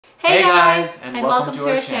Hey guys, and welcome to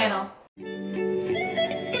our channel.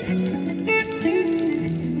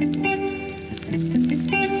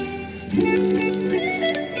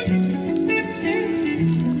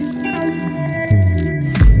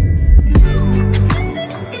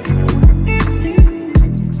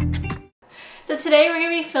 So today we're going to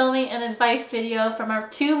be filming an advice video from our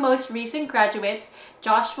two most recent graduates,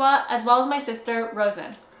 Joshua, as well as my sister,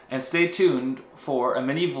 Rosen. And stay tuned for a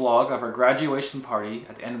mini vlog of our graduation party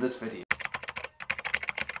at the end of this video.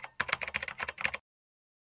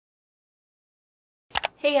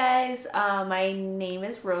 Hey guys, my name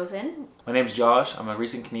is Rosen. My name's Josh. I'm a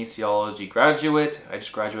recent kinesiology graduate. I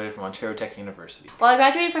just graduated from Ontario Tech University. Well, I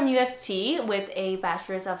graduated from UofT with a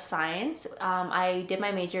Bachelor's of Science. I did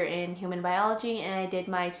my major in human biology and I did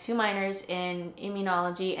my two minors in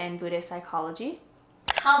immunology and Buddhist psychology.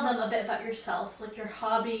 Tell them a bit about yourself, like your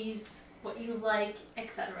hobbies, what you like,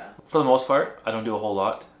 etc. For the most part, I don't do a whole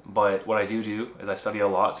lot, but what I do is I study a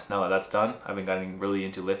lot. Now that that's done, I've been getting really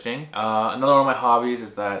into lifting. Another one of my hobbies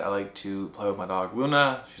is that I like to play with my dog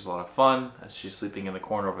Luna. She's a lot of fun. She's sleeping in the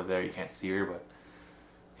corner over there. You can't see her, but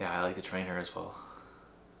yeah, I like to train her as well.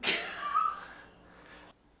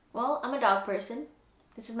 Well, I'm a dog person.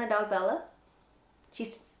 This is my dog Bella.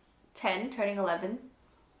 She's 10, turning 11.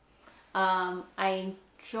 I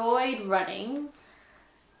enjoyed running.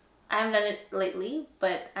 I haven't done it lately,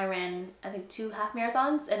 but I ran, I think, 2 half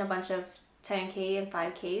marathons and a bunch of 10K and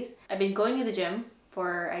 5Ks. I've been going to the gym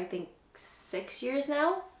for, I think, 6 years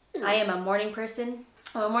now. I am a morning person.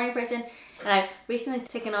 And I've recently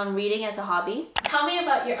taken on reading as a hobby. Tell me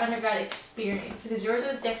about your undergrad experience, because yours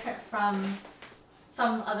was different from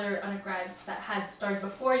some other undergrads that had started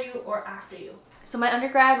before you or after you. So my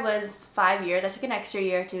undergrad was 5 years. I took an extra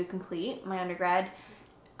year to complete my undergrad.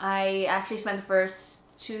 I actually spent the first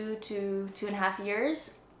 2 to 2.5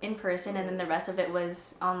 years in person, and then the rest of it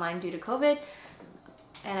was online due to COVID.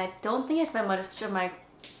 And I don't think I spent much of my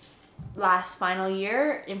last final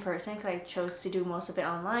year in person because I chose to do most of it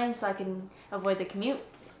online so I can avoid the commute.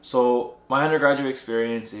 So my undergraduate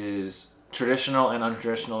experience is traditional and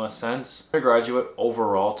untraditional in a sense. Undergraduate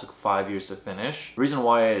overall took 5 years to finish. The reason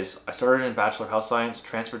why is I started in Bachelor of Health Science,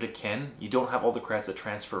 transferred to Kin. You don't have all the credits that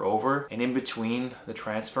transfer over. And in between the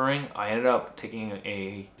transferring, I ended up taking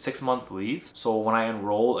a 6-month leave. So when I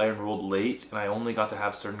enrolled late and I only got to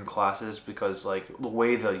have certain classes because like the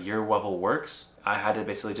way the year level works, I had to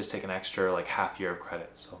basically just take an extra like half year of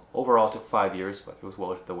credits. So overall it took 5 years, but it was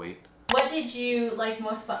well worth the wait. What did you like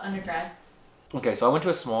most about undergrad? Okay, so I went to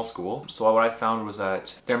a small school. So what I found was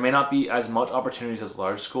that there may not be as much opportunities as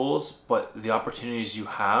large schools, but the opportunities you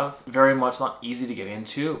have, very much not easy to get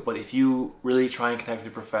into. But if you really try and connect with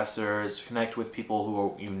your professors, connect with people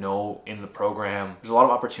who you know in the program, there's a lot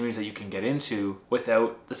of opportunities that you can get into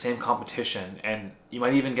without the same competition. And you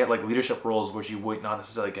might even get like leadership roles which you would not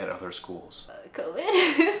necessarily get at other schools.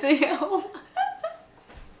 COVID, stay home.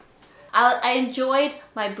 I enjoyed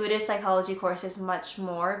my Buddhist psychology courses much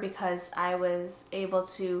more because I was able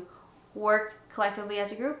to work collectively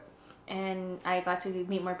as a group and I got to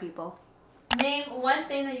meet more people. Name one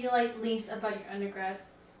thing that you like least about your undergrad.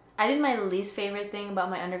 I think my least favorite thing about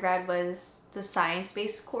my undergrad was the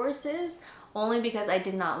science-based courses, only because I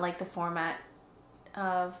did not like the format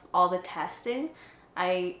of all the testing.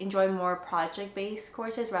 I enjoy more project-based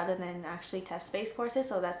courses rather than actually test-based courses,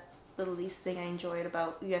 so that's the least thing I enjoyed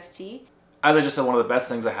about UofT. As I just said, one of the best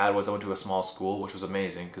things I had was I went to a small school, which was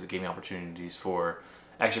amazing because it gave me opportunities for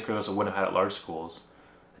extracurriculars I wouldn't have had at large schools.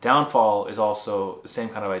 The downfall is also the same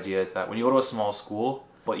kind of idea, is that when you go to a small school,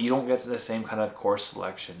 but you don't get the same kind of course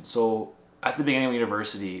selection. So at the beginning of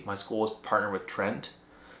university, my school was partnered with Trent,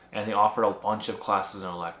 and they offered a bunch of classes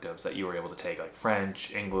and electives that you were able to take, like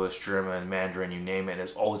French, English, German, Mandarin, you name it.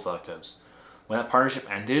 There's all these electives. When that partnership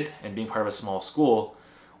ended, and being part of a small school,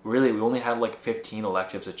 really, we only had like 15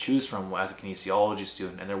 electives to choose from as a kinesiology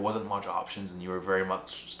student, and there wasn't much options, and you were very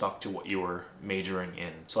much stuck to what you were majoring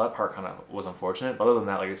in. So that part kind of was unfortunate, but other than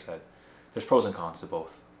that, like I said, there's pros and cons to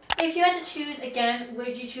both. If you had to choose again,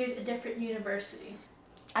 would you choose a different university?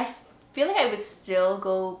 I feel like I would still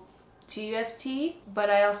go to UofT, but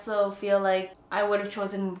I also feel like I would have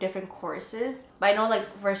chosen different courses. But I know like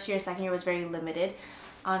first year, second year was very limited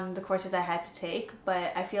on the courses I had to take,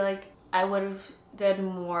 but I feel like I would have did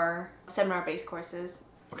more seminar-based courses.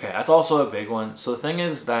 Okay, that's also a big one. So the thing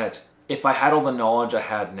is that if I had all the knowledge I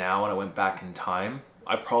had now and I went back in time,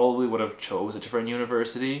 I probably would have chose a different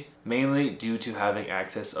university, mainly due to having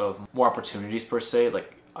access of more opportunities per se.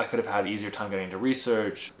 Like I could have had easier time getting into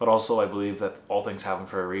research, but also I believe that all things happen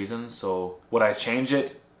for a reason. So would I change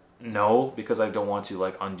it? No, because I don't want to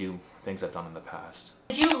like undo things I've done in the past.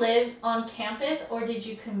 Did you live on campus or did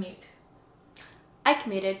you commute? I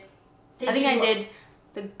commuted. I think I did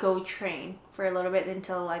the GO train for a little bit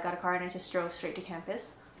until I got a car and I just drove straight to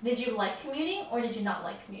campus. Did you like commuting or did you not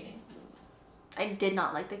like commuting? I did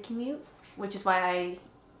not like the commute, which is why I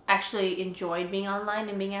actually enjoyed being online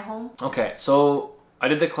and being at home. Okay, so I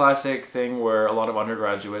did the classic thing where a lot of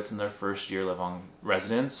undergraduates in their first year live on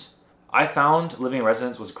residence. I found living in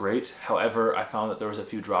residence was great. However, I found that there was a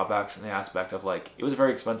few drawbacks in the aspect of like, it was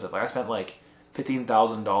very expensive. Like I spent like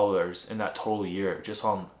 $15,000 in that total year just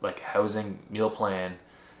on like housing, meal plan,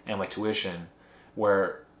 and my tuition,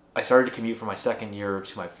 where I started to commute from my second year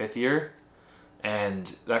to my fifth year,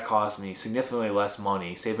 and that cost me significantly less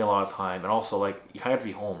money, saved me a lot of time, and also like you kind of have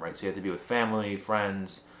to be home, right? So you have to be with family,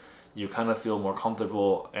 friends, you kind of feel more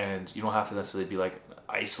comfortable, and you don't have to necessarily be like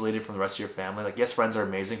isolated from the rest of your family. Like yes, friends are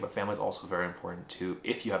amazing, but family is also very important too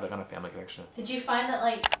if you have that kind of family connection. Did you find that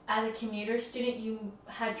like as a commuter student you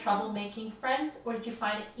had trouble making friends, or did you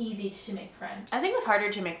find it easy to make friends? I think it was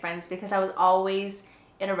harder to make friends because I was always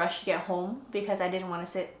in a rush to get home because I didn't want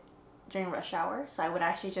to sit during rush hour, so I would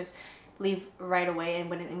actually just leave right away and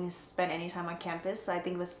wouldn't even spend any time on campus. So I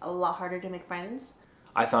think it was a lot harder to make friends.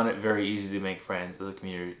 I found it very easy to make friends as a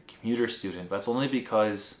commuter student, but that's only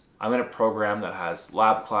because I'm in a program that has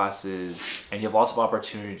lab classes and you have lots of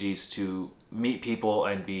opportunities to meet people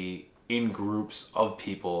and be in groups of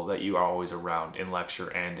people that you are always around in lecture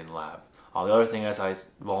and in lab. The other thing is I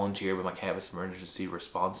volunteered with my campus emergency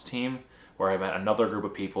response team, where I met another group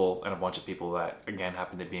of people and a bunch of people that again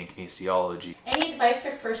happened to be in kinesiology. Any advice for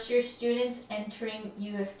first year students entering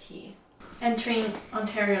UofT? Entering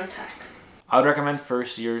Ontario Tech? I would recommend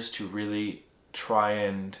first years to really try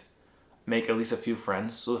and make at least a few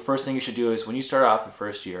friends. So the first thing you should do is when you start off your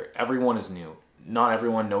first year, everyone is new. Not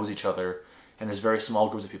everyone knows each other, and there's very small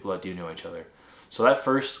groups of people that do know each other. So that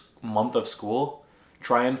first month of school,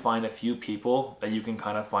 try and find a few people that you can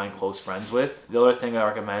kind of find close friends with. The other thing I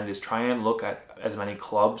recommend is try and look at as many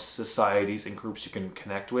clubs, societies, and groups you can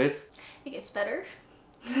connect with. It gets better.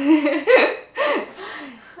 It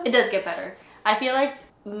does get better. I feel like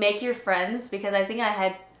make your friends, because I think I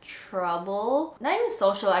had trouble, not even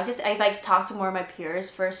social, if I talked to more of my peers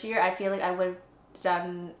first year, I feel like I would have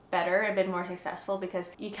done better and been more successful,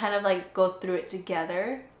 because you kind of like go through it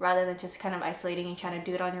together rather than just kind of isolating and trying to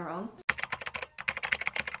do it on your own.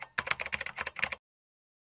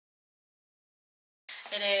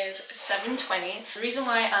 It is 7:20. The reason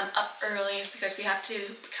why I'm up early is because we have to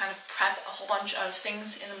kind of prep a whole bunch of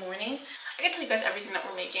things in the morning. I can tell you guys everything that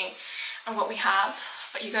we're making and what we have,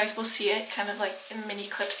 but you guys will see it kind of like in mini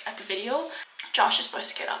clips at the video. Josh is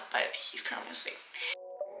supposed to get up, but he's currently asleep.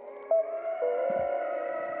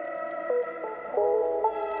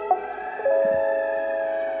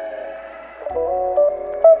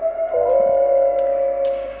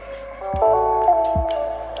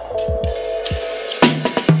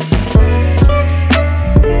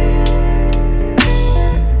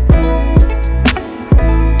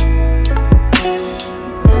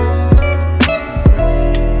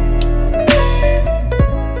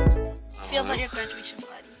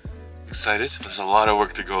 Excited. There's a lot of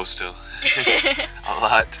work to go still. A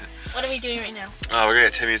lot. What are we doing right now? We're gonna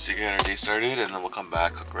get Timmy's to get our day started, and then we'll come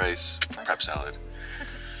back, cook rice, prep salad.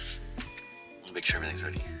 We'll make sure everything's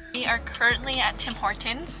ready. We are currently at Tim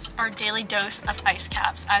Hortons, our daily dose of ice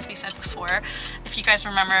caps, as we said before. If you guys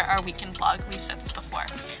remember our weekend vlog, we've said this before.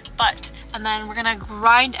 And then we're gonna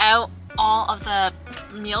grind out all of the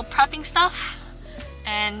meal prepping stuff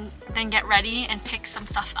and then get ready and pick some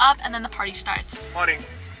stuff up, and then the party starts. Morning.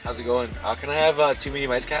 How's it going? Can I have 2 medium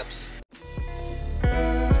ice caps?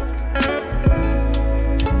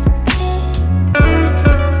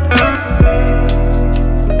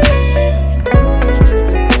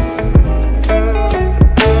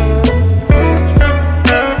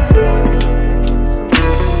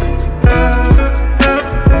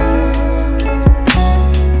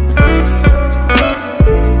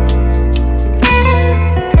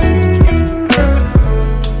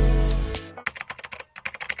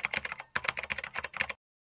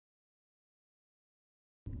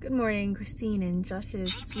 Good morning, Christine and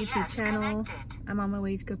Josh's YouTube channel. I'm on my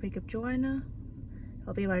way to go pick up Joanna.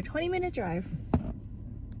 It'll be about a 20-minute drive.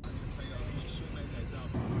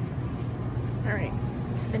 Alright,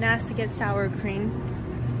 been asked to get sour cream.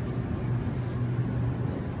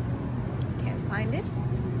 Can't find it.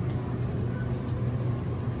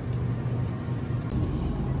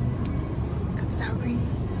 Got the sour cream.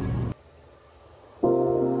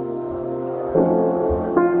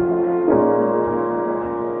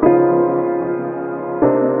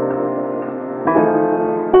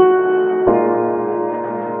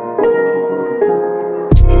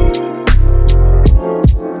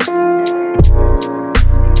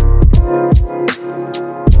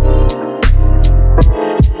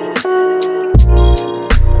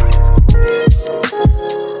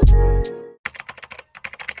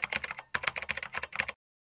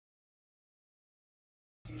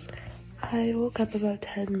 I woke up about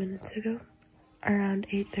 10 minutes ago, around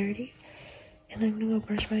 8:30, and I'm gonna go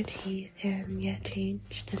brush my teeth and get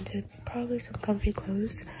changed into probably some comfy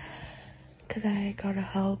clothes because I gotta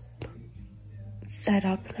help set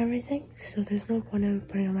up and everything, so there's no point in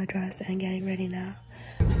putting on my dress and getting ready now.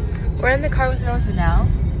 We're in the car with Rosa now.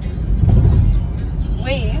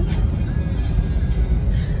 Wave.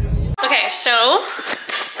 Okay, so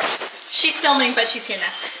she's filming, but she's here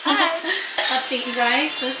now. Update you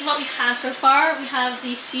guys. So this is what we have so far. We have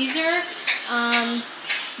the Caesar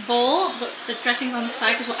bowl, but the dressing's on the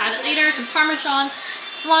side because we'll add it later. Some Parmesan,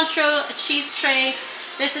 cilantro, a cheese tray.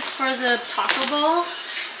 This is for the taco bowl.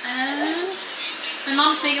 And my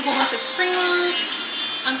mom's making a whole bunch of spring rolls.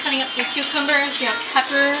 I'm cutting up some cucumbers. We have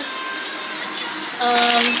peppers.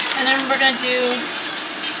 And then we're gonna do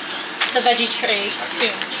the veggie tray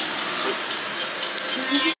soon.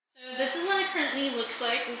 So this is what it currently looks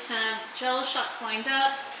like. We have jello shots lined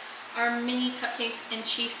up, our mini cupcakes and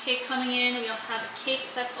cheesecake coming in. We also have a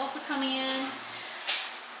cake that's also coming in.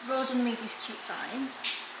 Rosa made these cute signs.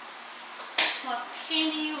 Lots of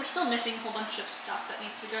candy. We're still missing a whole bunch of stuff that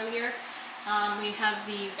needs to go here. We have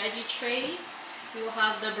the veggie tray. We will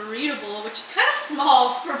have the burrito bowl, which is kind of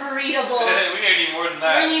small for burrito bowl. We need more than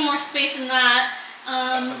that. We need more space than that.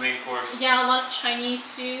 That's the main course. Yeah, a lot of Chinese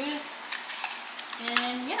food.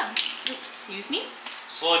 And yeah, oops, excuse me.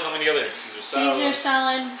 Slowly coming together. Caesar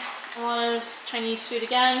salad, a lot of Chinese food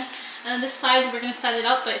again. And this side, we're going to set it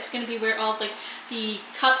up, but it's going to be where all of like the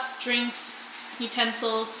cups, drinks,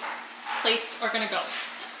 utensils, plates are going to go.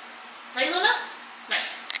 Right, Luna?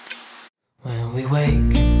 Right. When we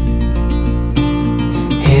wake,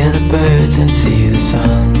 hear the birds and see the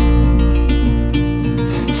sun.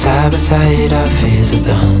 Side by side our fears are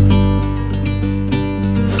done.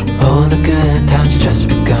 Oh, the good times just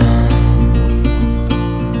begun.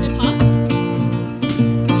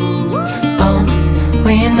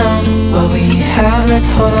 We know what we have, let's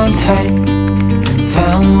hold on tight.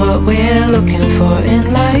 Found what we're looking for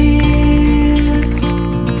in life.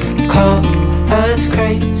 Call us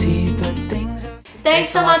crazy, but things are...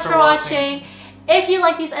 Thanks so much for watching. If you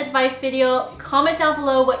like these advice video, comment down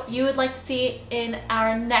below what you would like to see in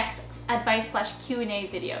our next advice/Q&A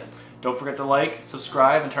videos. Don't forget to like,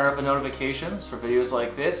 subscribe, and turn on the notifications for videos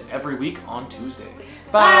like this every week on Tuesday.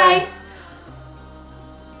 Bye!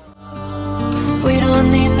 We don't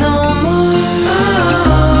need no more.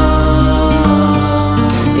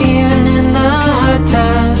 Even in the hard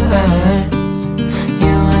times,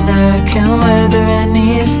 you and I can weather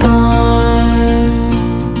any storm.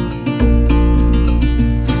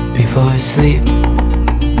 Before I sleep,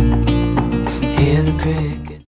 hear the crickets.